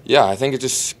 Yeah, I think it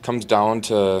just comes down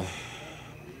to,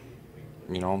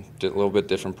 a little bit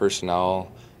different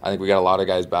personnel. I think we got a lot of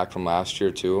guys back from last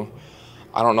year too.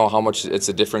 I don't know how much it's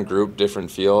a different group,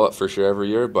 different feel for sure every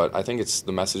year, but I think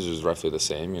the message is roughly the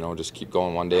same. Just keep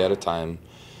going one day at a time.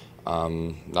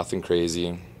 Nothing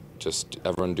crazy, just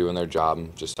everyone doing their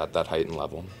job, just at that height and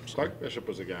level. Clark Bishop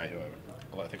was a guy who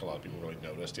I think a lot of people really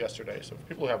noticed yesterday. So for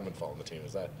people who haven't been following the team,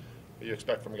 is that what you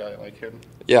expect from a guy like him?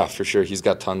 Yeah, for sure. He's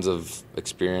got tons of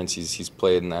experience. He's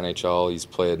played in the NHL. He's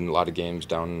played in a lot of games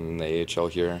down in the AHL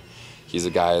here. He's a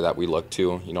guy that we look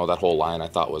to. That whole line I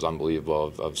thought was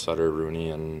unbelievable of Sutter, Rooney,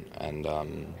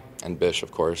 and Bish,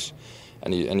 of course.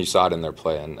 And you saw it in their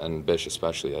play, and Bish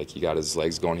especially. Like, he got his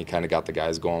legs going. He kind of got the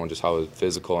guys going, just how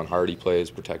physical and hard he plays,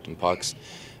 protecting pucks.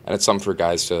 And it's something for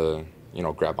guys to,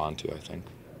 grab onto, I think.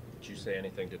 Did you say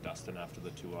anything to Dustin after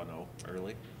the 2-0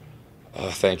 early?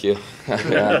 Thank you.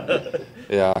 Yeah,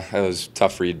 it was a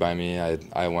tough read by me.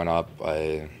 I went up,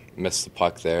 I missed the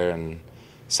puck there, and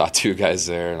saw two guys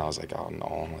there, and I was like, oh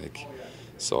no.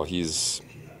 So he's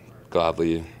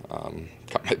gladly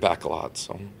got my back a lot.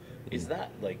 So. Is that,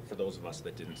 for those of us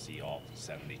that didn't see all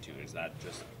 72, is that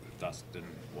just Dustin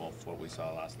Wolf, what we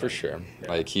saw last night? For sure.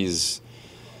 Yeah. He's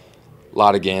a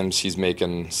lot of games he's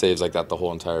making saves like that the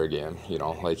whole entire game.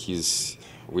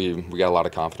 We got a lot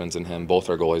of confidence in him. Both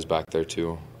our goalies back there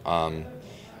too.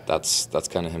 That's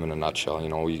kind of him in a nutshell.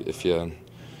 If you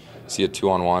see a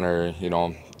 2-on-1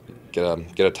 or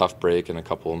get a tough break and a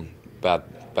couple bad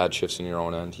shifts in your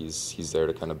own end, he's there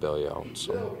to kind of bail you out.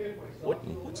 So,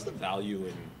 what's the value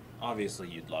in? Obviously,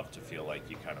 you'd love to feel like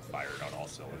you kind of fired on all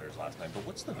cylinders last night, but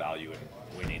what's the value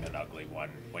in winning an ugly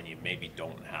one when you maybe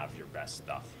don't have your best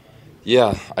stuff?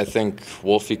 Yeah, I think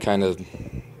Wolfie kind of,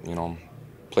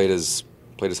 played his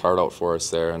heart out for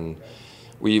us there, and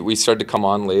we started to come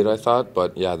on late, I thought,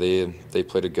 but yeah, they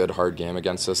played a good, hard game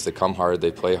against us. They come hard,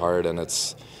 they play hard, and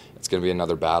it's going to be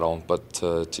another battle. But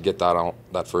to get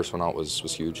that first one out was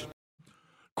huge.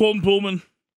 Colton Pullman,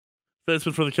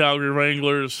 defenseman for the Calgary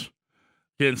Wranglers.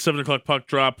 Again, 7 o'clock puck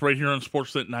drop right here on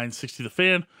Sportsnet 960 The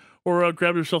Fan. Or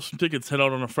grab yourself some tickets. Head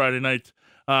out on a Friday night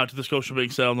to the Scotiabank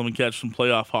Saddledome and catch some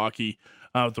playoff hockey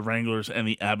with the Wranglers and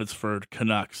the Abbotsford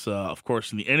Canucks. Of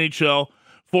course, in the NHL,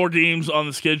 4 games on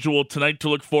the schedule tonight to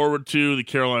look forward to. The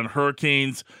Carolina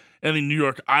Hurricanes and the New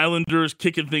York Islanders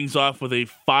kicking things off with a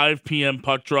 5 p.m.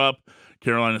 puck drop.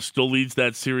 Carolina still leads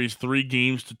that series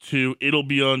 3-2. It'll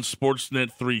be on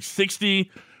Sportsnet 360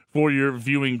 for your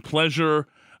viewing pleasure.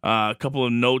 A couple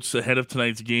of notes ahead of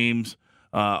tonight's games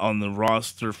on the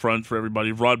roster front for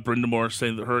everybody. Rod Brindamore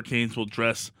saying the Hurricanes will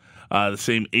dress the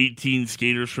same 18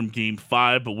 skaters from Game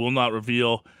 5, but will not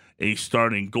reveal a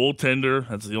starting goaltender.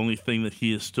 That's the only thing that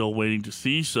he is still waiting to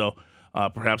see. So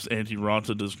perhaps Antti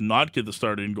Raanta does not get the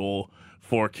starting goal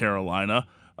for Carolina.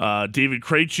 David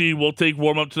Krejci will take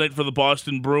warm-up tonight for the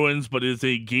Boston Bruins, but is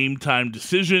a game-time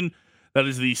decision. That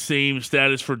is the same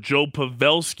status for Joe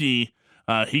Pavelski.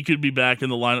 He could be back in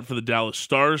the lineup for the Dallas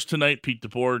Stars tonight. Pete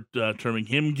DeBoer terming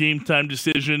him game-time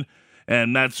decision.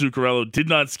 And Matt Zuccarello did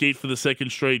not skate for the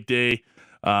second straight day.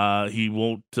 He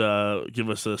won't give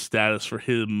us a status for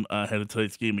him ahead of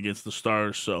tonight's game against the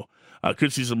Stars. So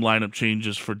could see some lineup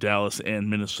changes for Dallas and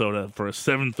Minnesota for a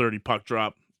 7:30 puck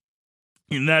drop.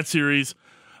 In that series,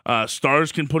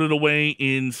 Stars can put it away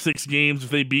in 6 games if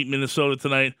they beat Minnesota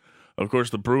tonight. Of course,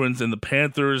 the Bruins and the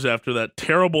Panthers, after that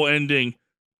terrible ending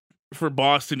for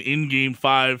Boston in Game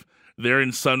 5, they're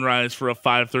in Sunrise for a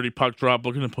 5:30 puck drop,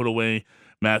 looking to put away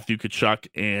Matthew Tkachuk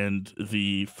and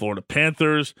the Florida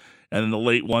Panthers. And then the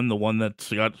late one, the one that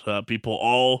got people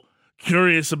all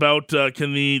curious about,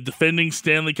 can the defending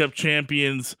Stanley Cup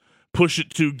champions push it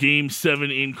to Game 7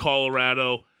 in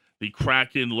Colorado? The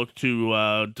Kraken look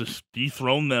to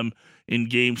dethrone them in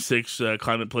Game 6,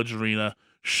 Climate Pledge Arena.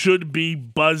 Should be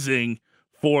buzzing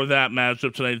for that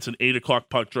matchup tonight. It's an 8 o'clock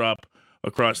puck drop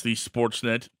across the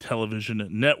Sportsnet television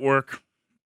network.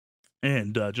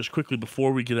 And just quickly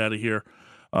before we get out of here,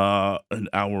 in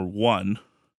hour 1,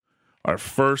 our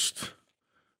first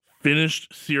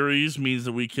finished series means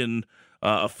that we can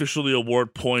officially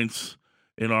award points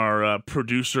in our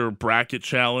producer bracket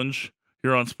challenge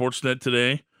here on Sportsnet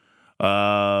today.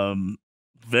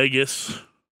 Vegas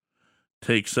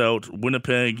takes out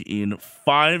Winnipeg in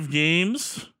 5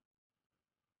 games.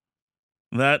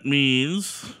 That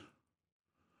means,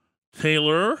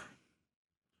 Taylor,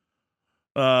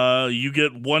 you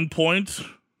get 1 point.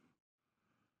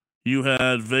 You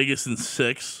had Vegas in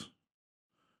 6.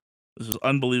 This is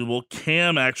unbelievable.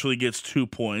 Cam actually gets 2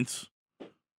 points,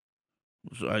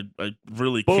 which I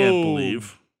really can't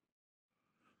believe.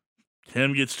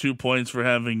 Cam gets 2 points for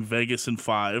having Vegas in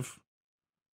 5,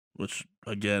 which,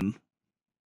 again,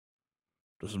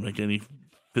 doesn't make any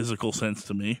physical sense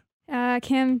to me.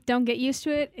 Cam, don't get used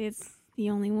to it. It's the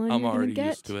only one I'm you're already gonna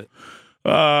get. used to it.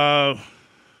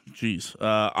 Jeez.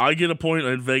 I get a point.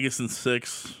 I had Vegas in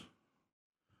 6.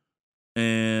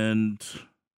 And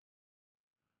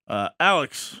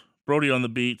Alex, Brody on the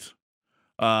beat,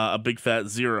 a big fat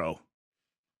 0.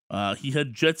 He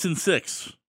had Jets in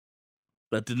 6.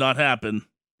 That did not happen.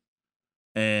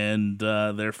 And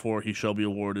therefore, he shall be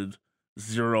awarded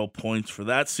 0 points for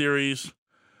that series.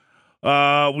 We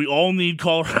all need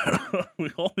Colorado.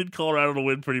 We all need Colorado to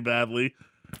win pretty badly.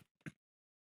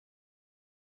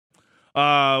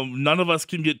 None of us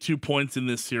can get 2 points in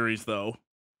this series, though.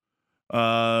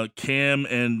 Cam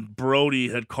and Brody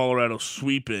had Colorado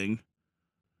sweeping.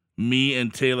 Me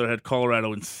and Taylor had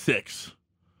Colorado in 6.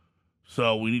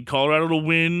 So we need Colorado to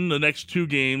win the next 2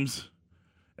 games,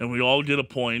 and we all get a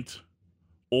point.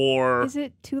 Or is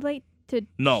it too late to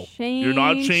no? Change you're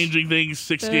not changing things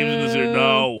 6 games in the series.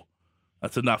 No,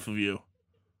 that's enough of you.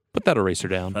 Put that eraser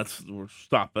down.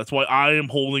 Stop. That's why I am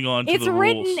holding on to it's the rules.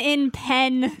 written in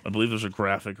pen. I believe there's a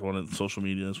graphic on it in social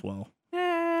media as well.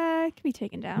 It can be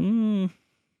taken down.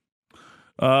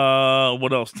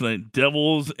 What else tonight?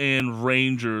 Devils and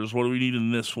Rangers. What do we need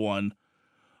in this one?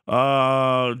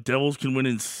 Devils can win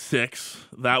in 6.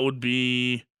 That would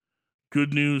be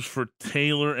good news for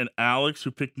Taylor and Alex,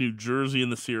 who picked New Jersey in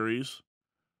the series.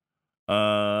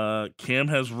 Cam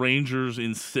has Rangers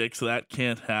in 6. That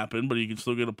can't happen, but he can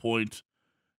still get a point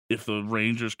if the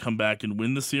Rangers come back and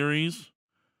win the series.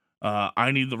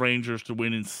 I need the Rangers to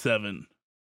win in 7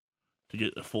 to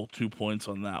get a full 2 points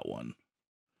on that one.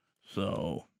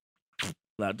 So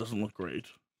that doesn't look great.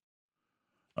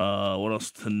 What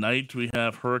else tonight? We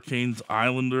have Hurricanes,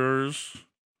 Islanders.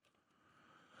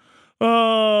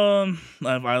 I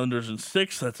have Islanders in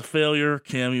 6. That's a failure.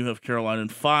 Cam, you have Carolina in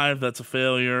 5. That's a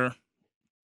failure.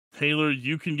 Taylor,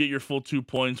 you can get your full 2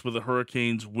 points with a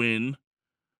Hurricanes win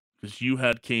because you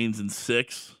had Canes in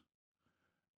 6.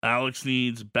 Alex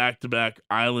needs back-to-back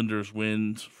Islanders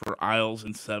wins for Isles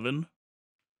in 7.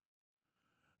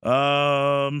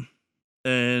 And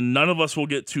none of us will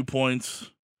get 2 points.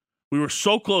 We were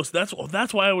so close. That's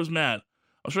why I was mad. I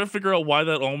was trying to figure out why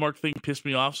that Allmark thing pissed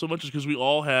me off so much, is because we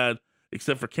all had,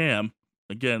 except for Cam.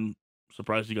 Again,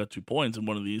 surprised he got 2 points in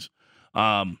one of these.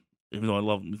 Even though I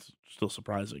love him, it's still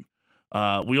surprising.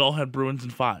 We all had Bruins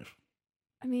in 5.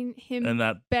 I mean, him and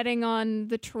that betting on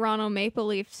the Toronto Maple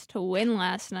Leafs to win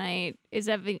last night is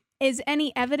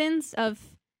any evidence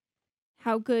of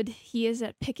how good he is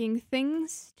at picking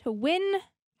things to win.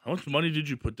 How much money did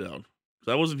you put down?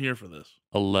 Because I wasn't here for this.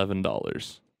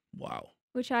 $11. Wow.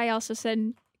 Which I also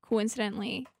said,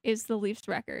 coincidentally, is the Leafs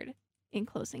record in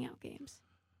closing out games.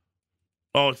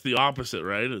 Oh, it's the opposite,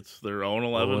 right? It's their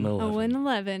 0-11.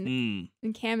 0-11.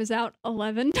 And Cam is out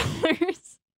 $11.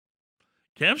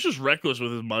 Cam's just reckless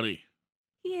with his money.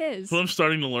 He is. That's what I'm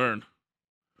starting to learn.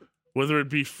 Whether it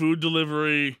be food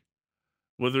delivery,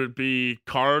 whether it be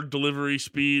car delivery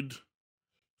speed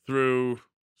through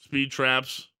speed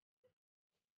traps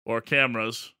or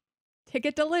cameras.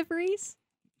 Ticket deliveries?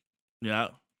 Yeah,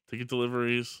 ticket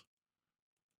deliveries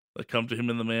that come to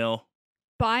him in the mail.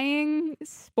 Buying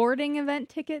sporting event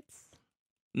tickets?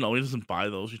 No, he doesn't buy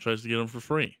those. He tries to get them for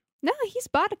free. No, he's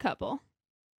bought a couple.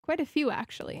 Quite a few,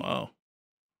 actually. Wow.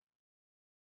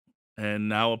 And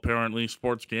now apparently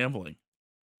sports gambling.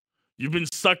 You've been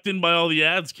sucked in by all the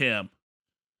ads, Cam.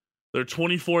 They're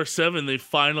 24/7. They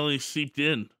finally seeped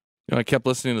in. You know, I kept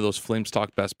listening to those Flames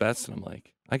talk best bets, and I'm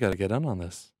like, I got to get in on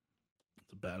this.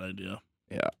 It's a bad idea.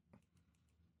 Yeah.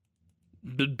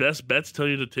 Did Best Bets tell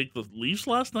you to take the Leafs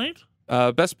last night?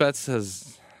 Best Bets I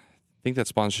think that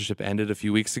sponsorship ended a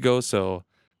few weeks ago, so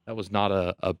that was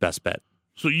not a best bet.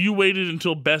 So you waited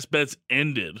until Best Bets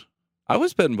ended. I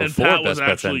was betting before and Pat Best was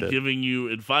Bets actually ended. giving you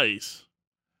advice,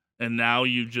 and now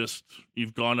you've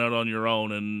gone out on your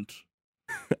own. And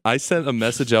I sent a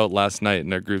message out last night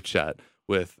in our group chat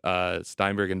with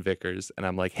Steinberg and Vickers, and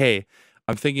I'm like, hey,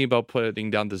 I'm thinking about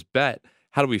putting down this bet.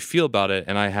 How do we feel about it?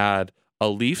 And I had a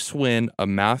Leafs win, a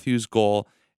Matthews goal,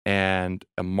 and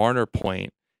a Marner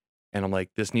point. And I'm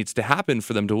like, this needs to happen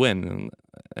for them to win.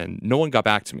 And no one got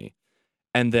back to me.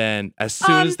 And then as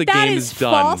soon as the game is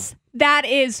done. False. That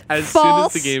is as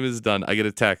false. soon as the game is done, I get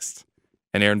a text.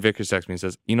 And Aaron Vickers texts me and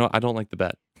says, you know, I don't like the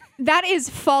bet. That is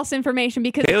false information,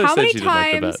 because Taylor how said many she didn't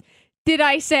like the times bet. did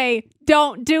I say,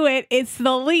 don't do it, it's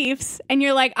the Leafs, and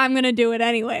you're like, I'm going to do it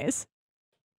anyways.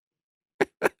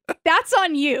 That's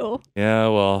on you. Yeah,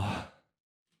 well,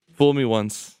 fool me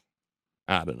once.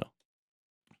 I don't know.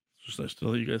 it's just nice to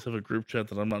know that you guys have a group chat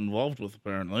that I'm not involved with,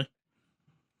 apparently.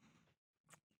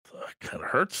 kind of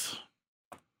hurts.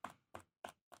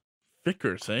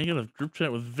 Vickers, I ain't got a group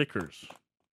chat with Vickers.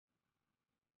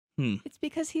 It's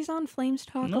because he's on Flames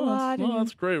Talk a No, lot.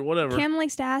 that's great. Whatever. Cam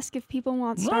likes to ask if people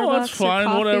want Starbucks No, that's fine. or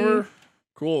coffee. Whatever.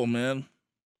 Cool, man.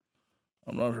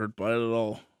 I'm not hurt by it at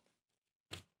all.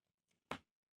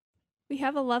 We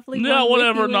have a lovely Yeah, one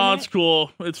whatever. with you No, in it's it.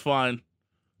 cool. It's fine.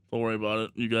 Don't worry about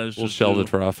it. You guys We'll just shelve do it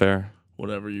for off air.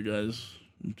 whatever you guys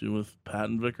do with Pat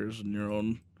and Vickers in your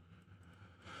own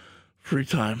free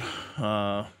time.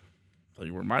 Thought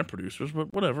you were my producers,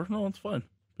 but whatever. No, it's fine.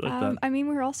 Be like that. I mean,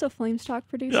 we're also Flames Talk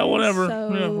producers. Yeah, whatever.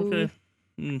 So Yeah,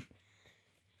 okay.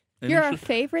 You're our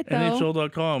favorite, though.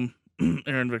 NHL.com.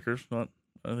 Aaron Vickers, not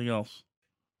anything else.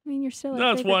 I mean, you're still. No,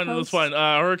 our that's favorite fine. That's host. fine.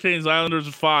 Hurricanes, Islanders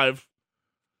at 5.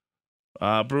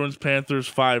 Bruins, Panthers,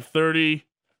 5:30.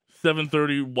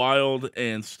 7:30, Wild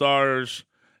and Stars.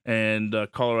 And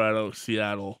Colorado,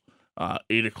 Seattle,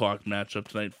 8 o'clock matchup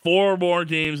tonight. 4 more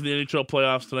games in the NHL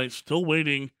playoffs tonight. Still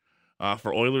waiting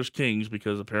for Oilers, Kings,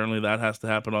 because apparently that has to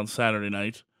happen on Saturday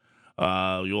night.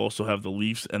 You also have the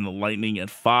Leafs and the Lightning at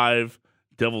 5.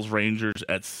 Devils, Rangers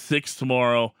at 6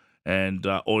 tomorrow. And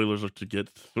Oilers look to get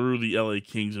through the LA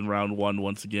Kings in round 1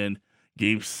 once again.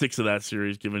 Game 6 of that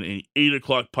series, given an 8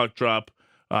 o'clock puck drop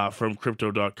from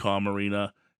Crypto.com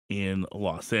Arena in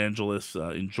Los Angeles.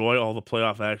 Enjoy all the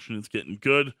playoff action. It's getting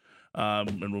good.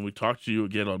 And when we talk to you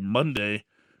again on Monday, we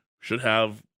should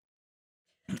have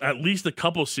at least a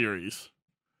couple series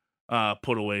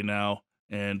put away now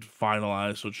and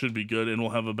finalized. So it should be good. And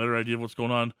we'll have a better idea of what's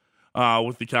going on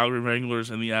with the Calgary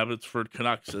Wranglers and the Abbotsford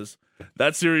Canucks. As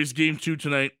that series, game 2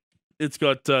 tonight, it's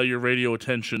got your radio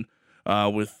attention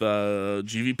with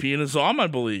GVP and Azam, I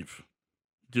believe,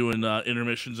 doing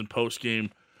intermissions and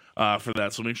post-game for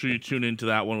that. So make sure you tune into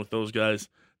that one with those guys.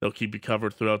 They'll keep you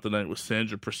covered throughout the night with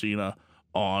Sandra Prasina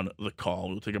on the call.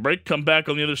 We'll take a break, come back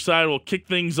on the other side. We'll kick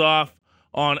things off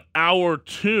on hour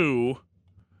 2,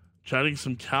 chatting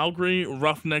some Calgary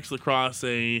Roughnecks lacrosse,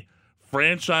 a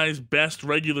franchise best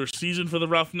regular season for the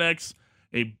Roughnecks,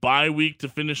 a bye week to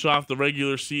finish off the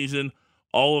regular season,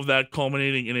 all of that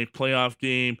culminating in a playoff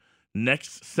game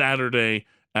next Saturday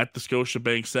at the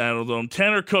Scotiabank Saddledome.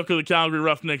 Tanner Cook of the Calgary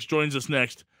Roughnecks joins us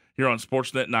next here on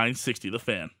Sportsnet 960, The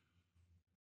Fan.